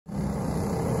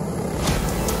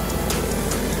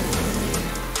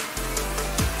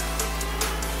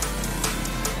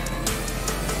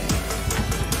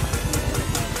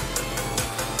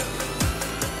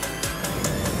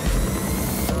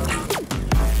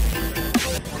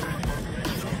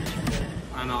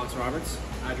Thomas Roberts.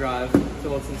 I drive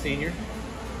Tilloston Senior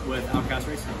with Outcast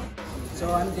Racing.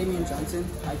 So I'm Damian Johnson.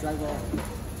 I drive a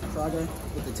Praga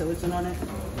with the Tilloston on it.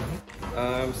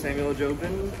 I'm Samuel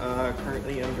Jobin.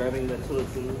 Currently I'm driving the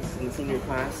Tillostons in the senior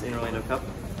class in Orlando Cup.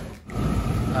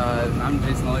 I'm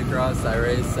Jason Lillycross. I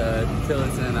race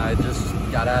Tilloston. I just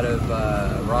got out of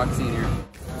Rock Senior.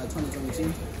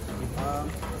 2022.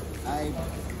 I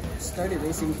started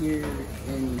racing here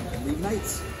in league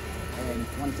nights and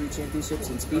won 3 championships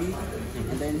in Speedy,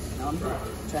 and then now I'm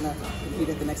trying to compete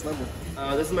at the next level.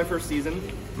 This is my first season.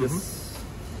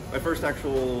 My first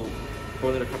actual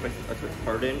Orlando Cup I took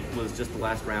part in was just the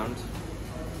last round,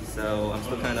 so I'm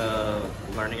still kind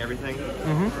of learning everything.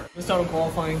 Missed out on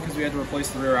qualifying because we had to replace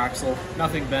the rear axle.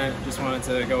 Nothing bent, just wanted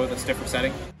to go with a stiffer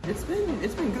setting. It's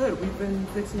been good. We've been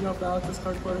fixing up Alex's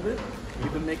car quite a bit.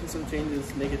 We've been making some changes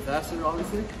to make it faster,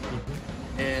 obviously.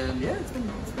 And yeah, it's been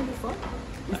good fun.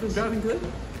 We've been driving good.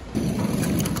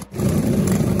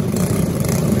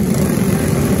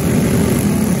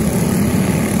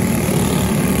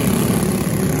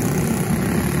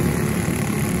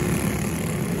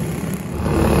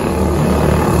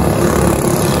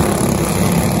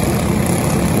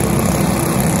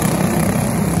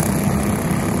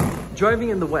 Driving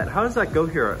in the wet, how does that go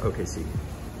here at OKC?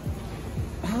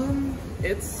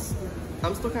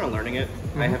 I'm still kind of learning it.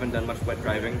 I haven't done much wet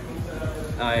driving.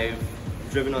 I've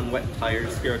driven on wet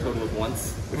tires here a total of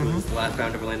once, which was the last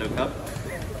round of Orlando Cup.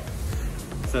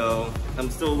 So I'm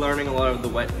still learning a lot of the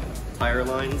wet tire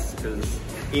lines, because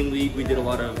in league we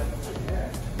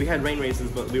had rain races,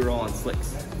 but we were all on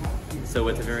slicks. So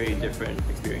it's a very different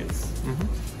experience.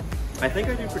 I think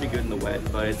I do pretty good in the wet,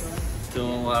 but it's still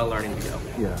a lot of learning to go.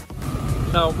 Yeah.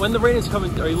 Now, when the rain is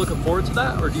coming, are you looking forward to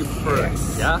that, or do you prefer it?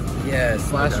 Yeah?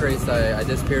 Yes, last race I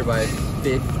disappeared by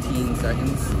 15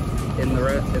 seconds in the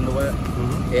wet.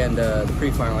 And the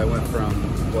pre-final I went from,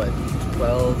 what,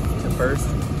 12 to first?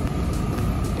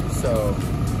 So,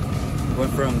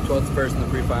 went from 12th to first in the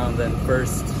pre-final, and then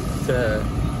first to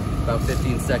about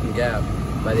 15-second gap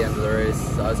by the end of the race,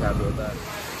 so I was happy with that.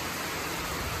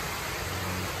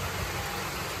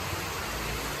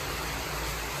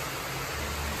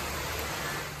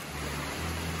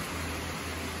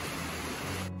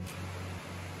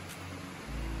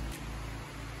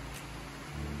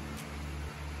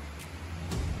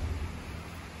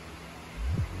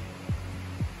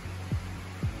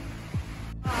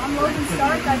 I'm Logan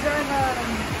Stark. I drive a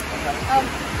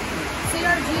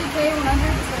CRG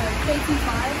K100 to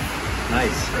KT5.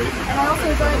 Nice. And I also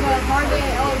drive a Margay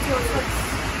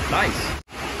LA206. Nice.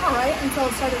 Alright,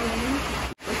 until it started raining.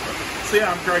 So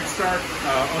yeah, I'm Greg Stark,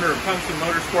 owner of Tungsten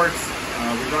Motorsports.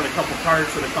 We run a couple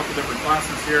cars in a couple different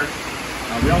classes here.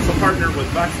 We also partner with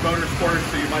Vex Motorsports,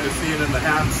 so you might have seen in the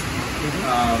hats.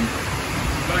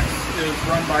 Vex is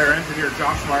run by our engineer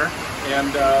Josh Mark,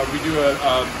 and we do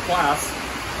a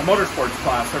motorsports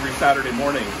class every Saturday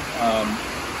morning.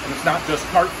 And it's not just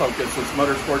kart focused, it's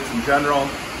motorsports in general,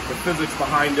 the physics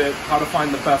behind it, how to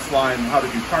find the best line, how to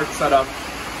do kart setup.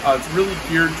 It's really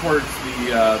geared towards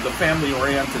the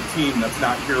family-oriented team that's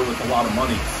not here with a lot of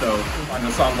money. So find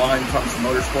us online, Tungsten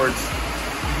Motorsports,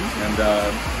 and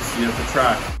see you at the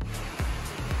track.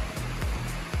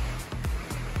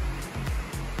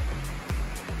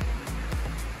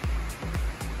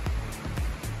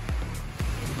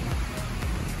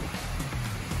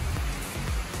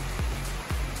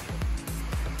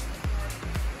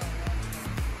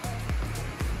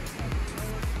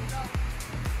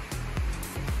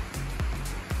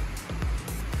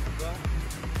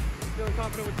 Feeling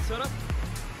confident with the setup?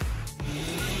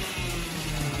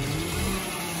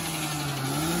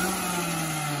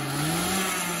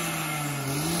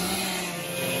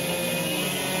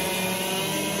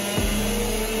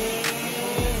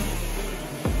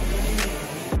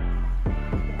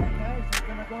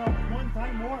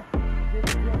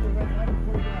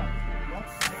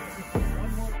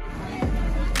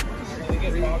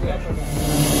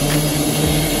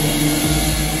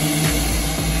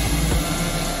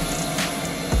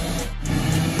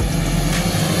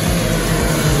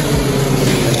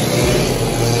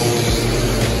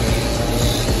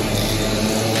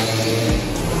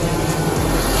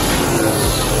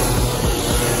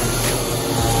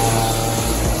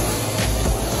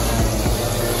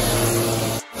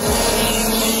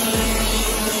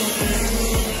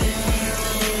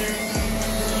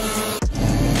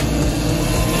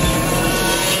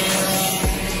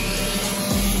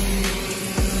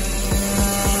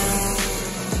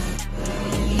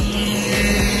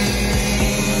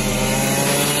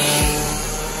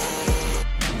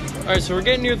 All right, so we're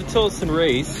getting near the Tilloston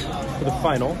race for the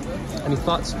final. Any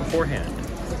thoughts beforehand?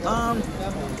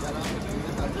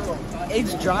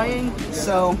 It's drying,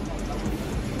 so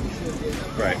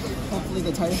Right. hopefully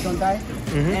the tires don't die.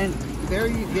 And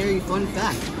very, very fun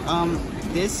fact.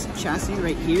 This chassis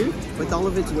right here, with all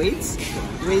of its weights,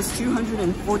 weighs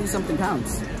 240 something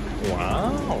pounds.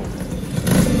 Wow.